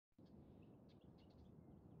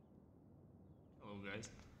Hello guys,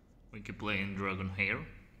 we keep playing DragonHeir.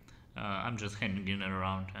 I'm just hanging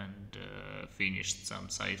around and finished some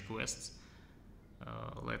side quests.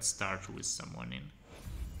 Let's start with someone in.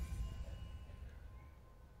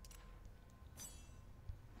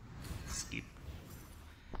 Skip.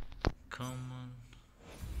 Common.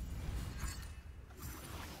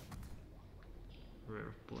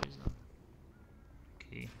 Rare poison.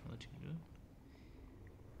 Okay, what you do?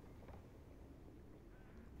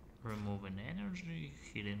 Remove an energy,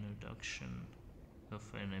 hidden reduction of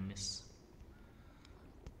enemies.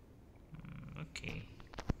 Okay.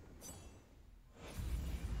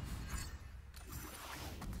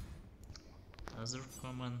 Other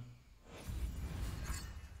common.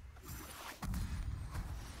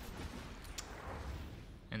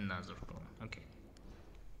 Another common. Okay.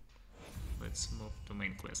 Let's move to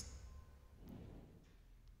main quest.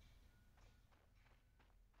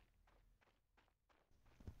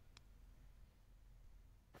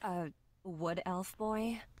 Wood elf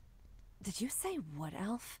boy? Did you say wood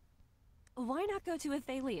elf? Why not go to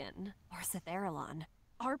Athalion or Citharilon?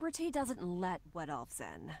 Arborty doesn't let wood elves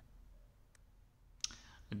in.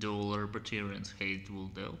 Do all Arbitarians hate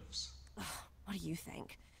wood elves? Ugh, what do you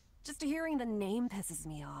think? Just hearing the name pisses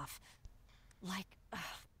me off. Like,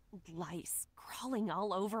 lice crawling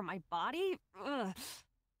all over my body? Ugh.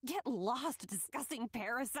 Get lost, disgusting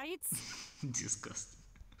parasites! Disgusting.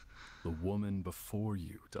 The woman before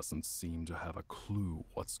you doesn't seem to have a clue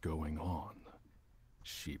what's going on.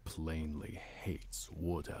 She plainly hates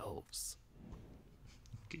wood elves.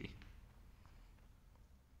 Okay.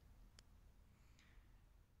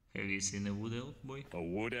 Have you seen a wood elf, boy? A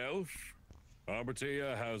wood elf?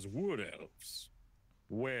 Arbortea has wood elves.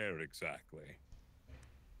 Where exactly?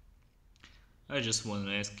 I just want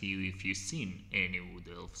to ask you if you've seen any wood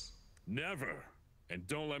elves. Never. And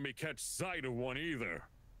don't let me catch sight of one either.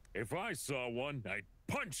 If I saw one, I'd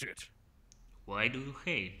punch it. Why do you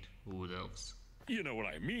hate wood elves? You know what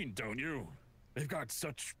I mean, don't you? They've got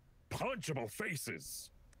such punchable faces.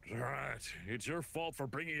 Right, it's your fault for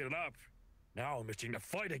bringing it up. Now I'm itching to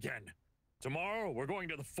fight again. Tomorrow, we're going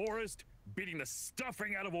to the forest, beating the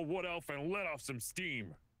stuffing out of a wood elf and let off some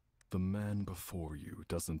steam. The man before you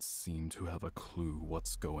doesn't seem to have a clue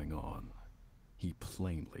what's going on. He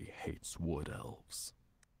plainly hates wood elves.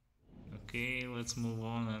 Okay, let's move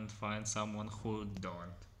on and find someone who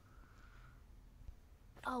don't.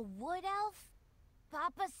 A wood elf?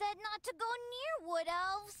 Papa said not to go near wood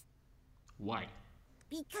elves. Why?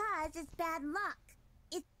 Because it's bad luck.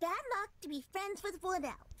 It's bad luck to be friends with wood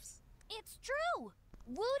elves. It's true.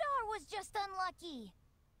 Woodar was just unlucky.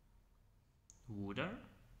 Woodar?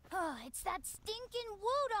 It's that stinking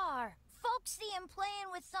Woodar. Folks see him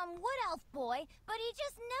playing with some wood elf boy, but he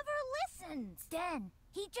just never listens. Then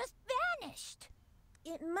he just vanished.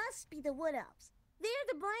 It must be the wood elves. They're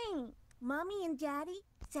to blame. Mommy and Daddy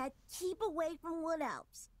said keep away from wood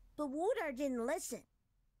elves, but Woodar didn't listen.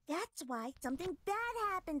 That's why something bad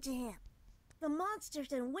happened to him. The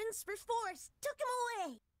monsters in Winsper Forest took him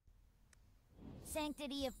away.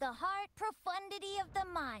 Sanctity of the heart, profundity of the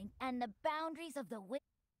mind, and the boundaries of the wit.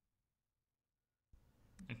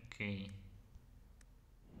 Okay.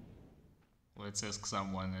 Let's ask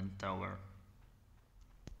someone in tower.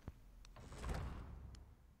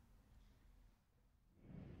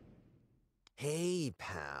 Hey,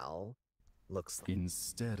 pal. Looks like...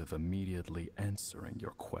 Instead of immediately answering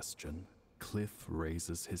your question, Cliff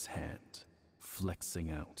raises his hand,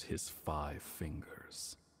 flexing out his 5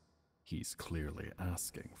 fingers. He's clearly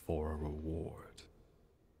asking for a reward.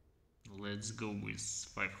 Let's go with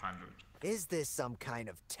 500. Is this some kind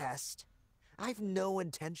of test? I've no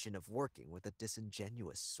intention of working with a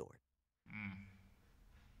disingenuous sort.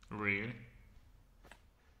 Really?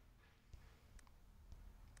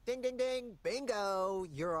 Ding, ding, ding! Bingo!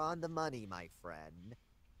 You're on the money, my friend.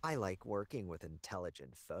 I like working with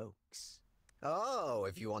intelligent folks. Oh,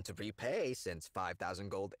 if you want to prepay, since 5,000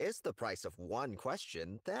 gold is the price of 1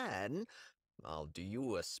 question, then I'll do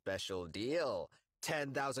you a special deal.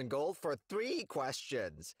 10,000 gold for 3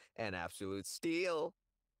 questions. An absolute steal.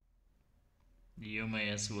 You may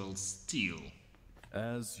as well steal.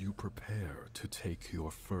 As you prepare to take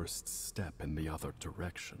your first step in the other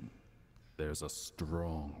direction, there's a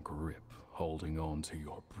strong grip holding on to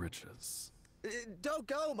your britches. Don't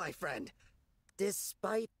go, my friend!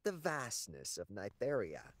 Despite the vastness of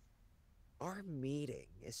Nytheria, our meeting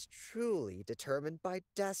is truly determined by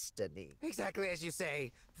destiny. Exactly as you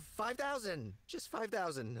say. 5,000. Just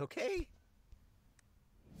 5,000, okay?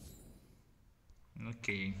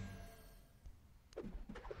 Okay.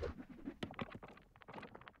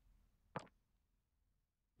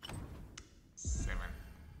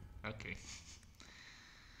 Okay.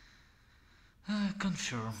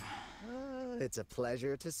 Confirm. It's a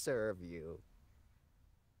pleasure to serve you.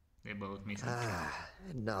 About missing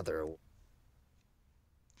Another.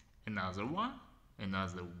 Another one?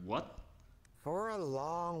 Another what? For a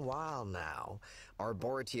long while now,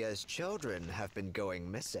 Arbortia's children have been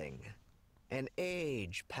going missing. An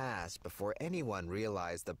age passed before anyone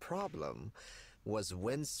realized the problem was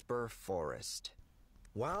Windspur Forest.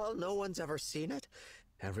 While no one's ever seen it,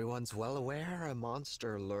 everyone's well aware a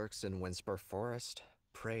monster lurks in Windspur Forest,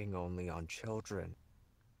 preying only on children.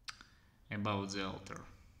 About the altar.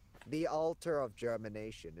 The Altar of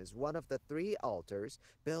Germination is one of the 3 altars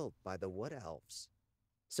built by the Wood Elves.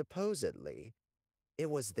 Supposedly, it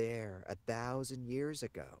was there 1,000 years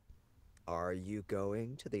ago. Are you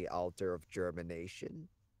going to the Altar of Germination?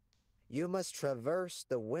 You must traverse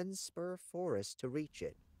the Windspur Forest to reach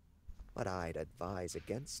it, but I'd advise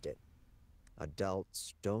against it.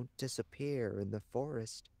 Adults don't disappear in the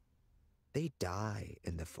forest. They die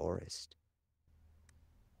in the forest.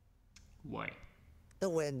 Why? The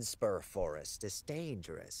Windspur Forest is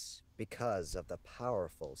dangerous because of the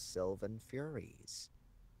powerful Sylvan Furies.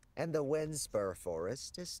 And the Windspur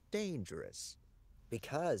Forest is dangerous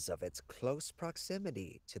because of its close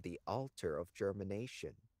proximity to the Altar of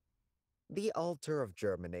Germination. The Altar of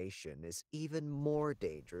Germination is even more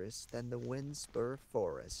dangerous than the Windspur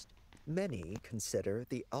Forest. Many consider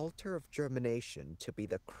the Altar of Germination to be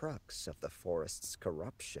the crux of the forest's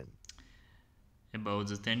corruption. About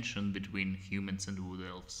the tension between humans and wood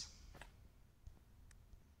elves.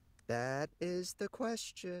 That is the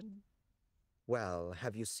question. Well,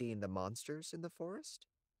 have you seen the monsters in the forest?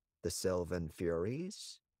 The Sylvan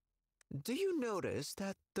Furies? Do you notice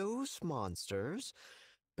that those monsters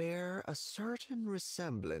bear a certain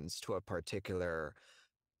resemblance to a particular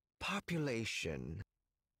population?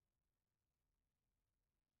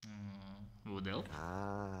 Wood elf?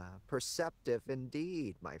 Perceptive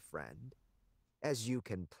indeed, my friend. As you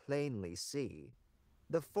can plainly see,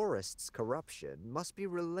 the forest's corruption must be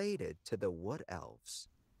related to the Wood Elves.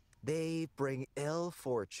 They bring ill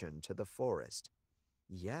fortune to the forest,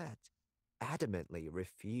 yet adamantly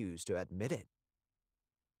refuse to admit it.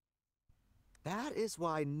 That is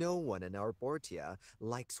why no one in Arbortia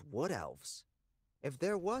likes Wood Elves. If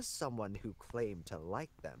there was someone who claimed to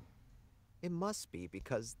like them, it must be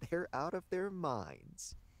because they're out of their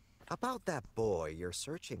minds. About that boy you're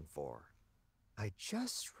searching for, I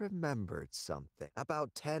just remembered something.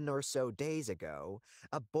 About 10 or so days ago,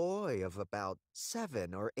 a boy of about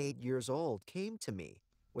 7 or 8 years old came to me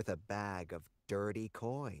with a bag of dirty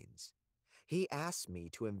coins. He asked me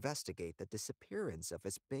to investigate the disappearance of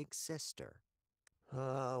his big sister.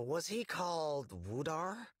 Was he called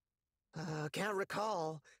Wudar? Can't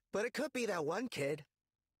recall, but it could be that one kid.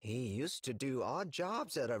 He used to do odd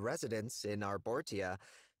jobs at a residence in Arbortia,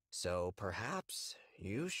 so perhaps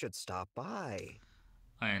you should stop by.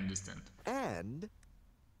 I understand. And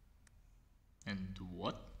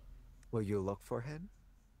what? will you look for him?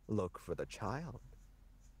 Look for the child.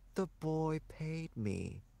 The boy paid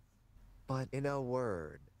me. But in a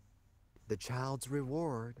word, the child's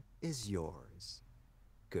reward is yours.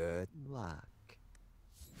 Good luck.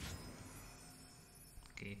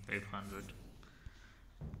 Okay, 500.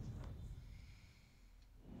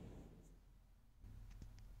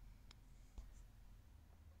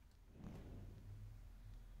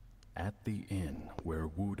 At the inn where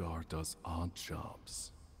Wudar does odd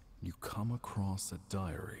jobs, you come across a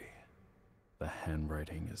diary. The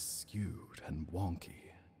handwriting is skewed and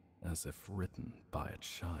wonky, as if written by a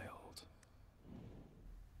child.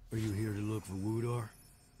 Are you here to look for Wudar?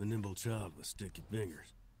 The nimble child with sticky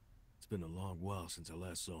fingers. It's been a long while since I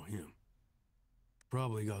last saw him.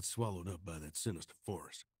 Probably got swallowed up by that sinister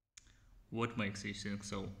forest. What makes you think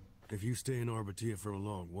so? If you stay in Arbortia for a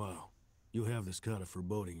long while, you'll have this kind of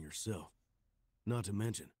foreboding yourself. Not to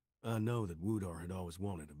mention, I know that Wudar had always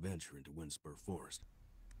wanted to venture into Windspur Forest.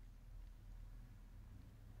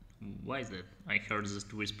 Why is that? I heard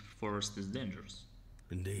that Whisper Forest is dangerous.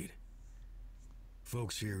 Indeed.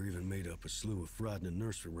 Folks here even made up a slew of frightening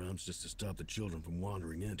nursery rhymes just to stop the children from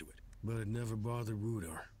wandering into it. But it never bothered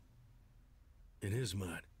Wudar. In his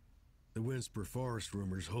mind, the Windspur Forest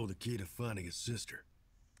rumors hold the key to finding his sister.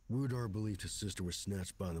 Wudar believed his sister was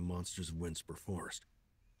snatched by the monsters of Windspur Forest.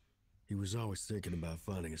 He was always thinking about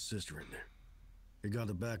finding his sister in there. It got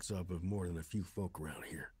the backs up of more than a few folk around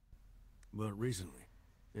here. But recently,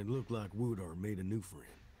 it looked like Wudar made a new friend.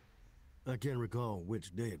 I can't recall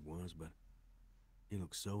which day it was, but he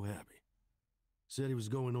looked so happy. Said he was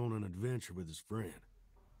going on an adventure with his friend.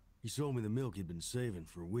 He sold me the milk he'd been saving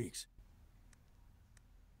for weeks.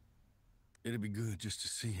 It'd be good just to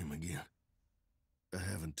see him again. I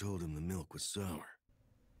haven't told him the milk was sour.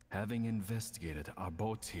 Having investigated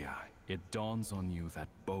Arbotia, it dawns on you that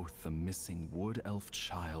both the missing wood elf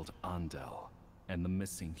child Andel and the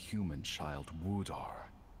missing human child Wudar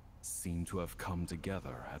seem to have come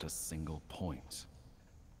together at a single point.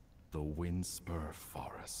 The Windspur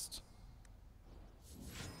Forest.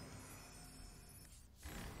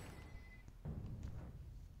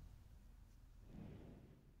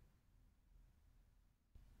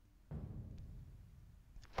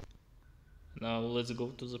 Now let's go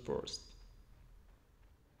to the forest.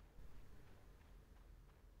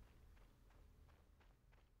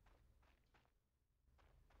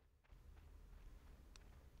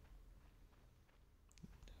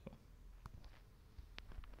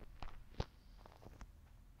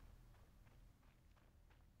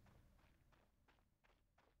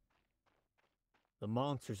 The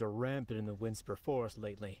monsters are rampant in the Windspur Forest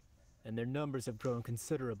lately, and their numbers have grown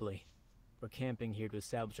considerably. We're camping here to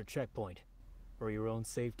establish a checkpoint. For your own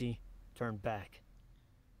safety, turn back.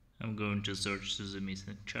 I'm going to search for the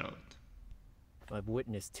missing child. I've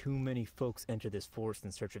witnessed too many folks enter this forest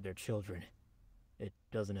in search of their children. It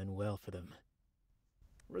doesn't end well for them.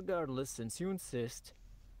 Regardless, since you insist,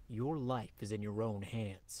 your life is in your own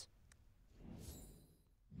hands.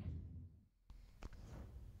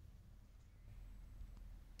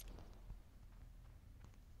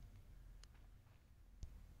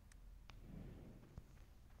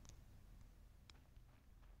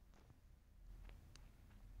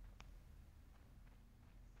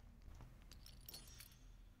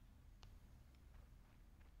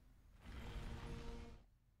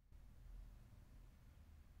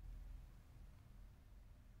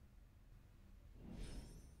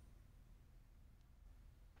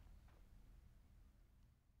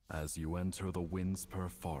 As you enter the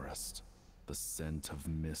Windspur Forest, the scent of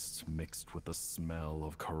mist mixed with the smell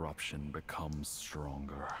of corruption becomes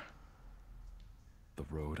stronger. The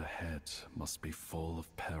road ahead must be full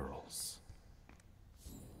of perils.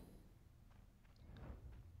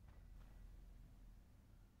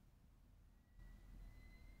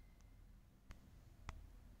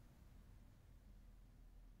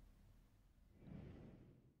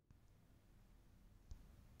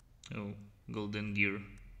 Oh, golden gear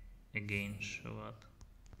again show up.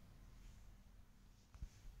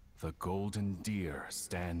 The golden deer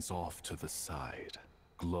stands off to the side,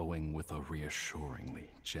 glowing with a reassuringly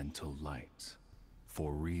gentle light.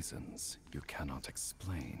 For reasons you cannot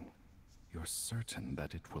explain, you're certain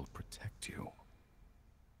that it will protect you.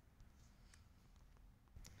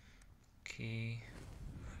 Okay,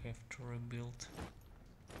 have to rebuild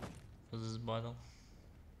for this battle.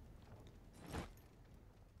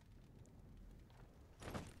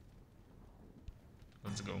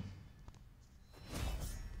 Let's go.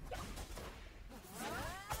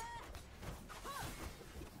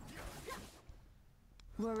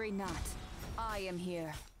 Worry not. I am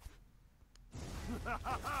here.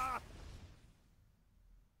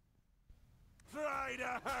 Try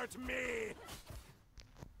to hurt me!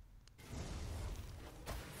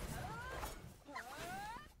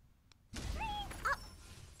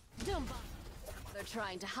 Don't bother. They're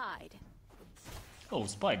trying to hide. Oh,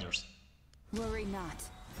 spiders. Worry not.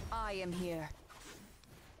 I am here.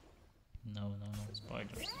 No,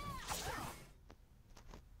 spiders.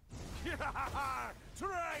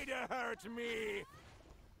 Try to hurt me!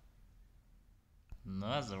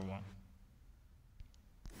 Another one.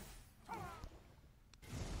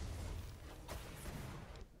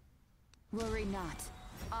 Worry not.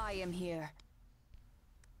 I am here.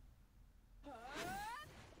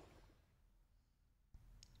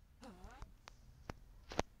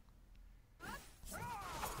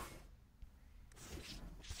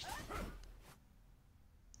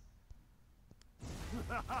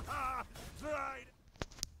 Try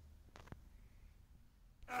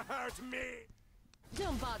to hurt me!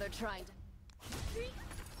 Don't bother trying to.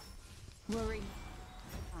 Worry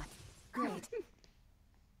not. Great.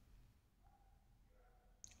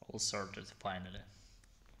 All sorted finally.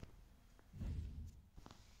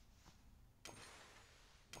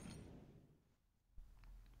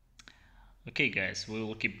 Okay guys, we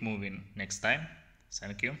will keep moving next time.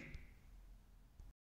 Thank you.